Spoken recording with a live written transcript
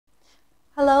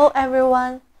Hello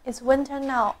everyone, it's winter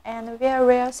now and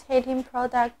various heating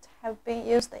products have been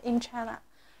used in China.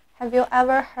 Have you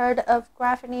ever heard of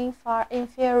graphene for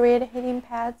infrared heating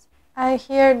pads? I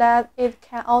hear that it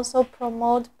can also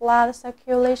promote blood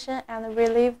circulation and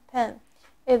relieve pain.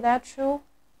 Is that true?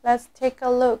 Let's take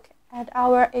a look at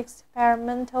our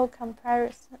experimental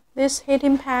comparison. This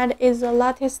heating pad is the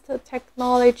latest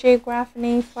technology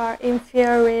graphene for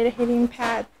infrared heating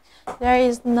pad. There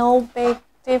is no big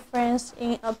difference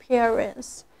in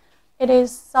appearance. It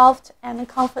is soft and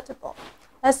comfortable.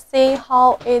 Let's see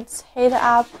how it's heated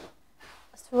up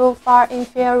through far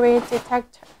infrared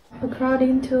detector.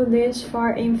 According to this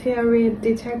far infrared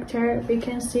detector, we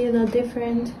can see the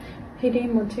different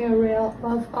heating material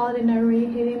of ordinary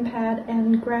heating pad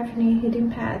and graphene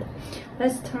heating pad.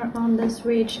 Let's turn on the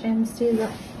switch and see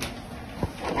them.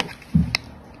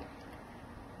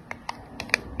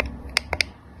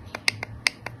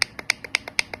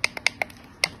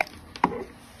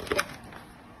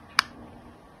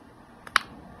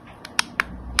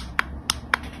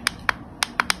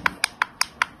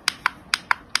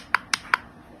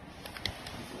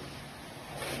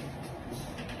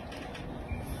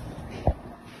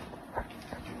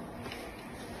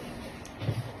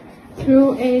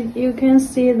 Through it, you can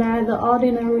see that the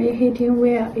ordinary heating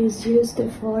wheel is used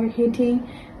for heating.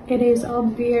 It is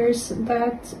obvious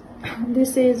that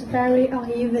this is very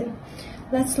uneven.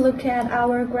 Let's look at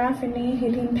our graphene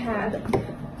heating pad.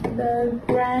 The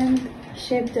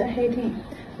grand-shaped heating.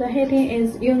 The heating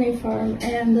is uniform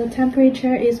and the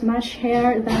temperature is much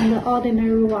higher than the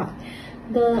ordinary one.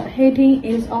 The heating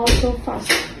is also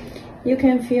fast. You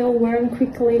can feel warm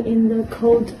quickly in the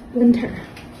cold winter.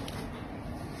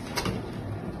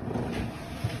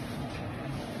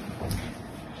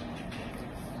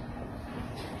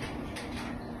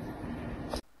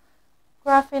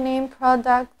 Graphene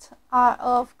products are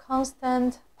of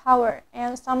constant power,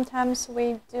 and sometimes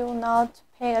we do not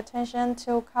pay attention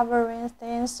to covering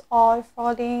things or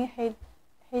folding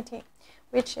heating,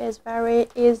 which is very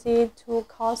easy to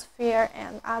cause fear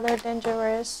and other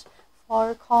dangers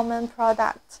for common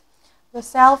products. The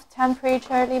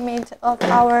self-temperature limit of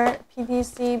our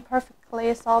PTC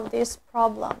perfectly solves this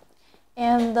problem,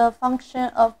 and the function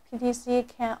of PTC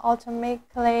can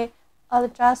automatically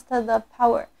adjust the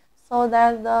power so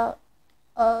that the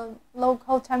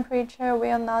local temperature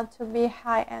will not be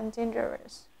high and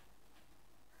dangerous.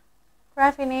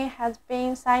 Graphene has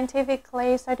been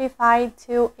scientifically certified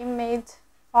to emit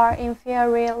far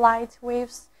infrared light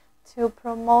waves to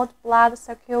promote blood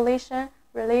circulation,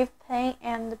 relieve pain,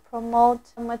 and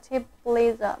promote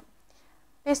metabolism.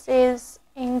 This is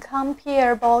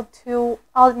incomparable to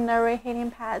ordinary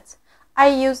heating pads. I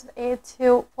used it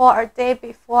for a day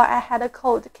before I had a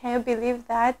cold. Can you believe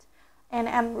that? And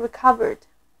I'm recovered.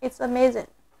 It's amazing.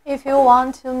 If you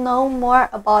want to know more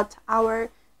about our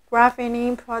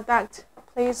graphene product,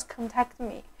 please contact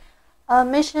me.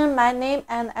 Mention my name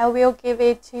and I will give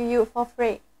it to you for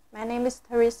free. My name is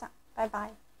Teresa. Bye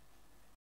bye.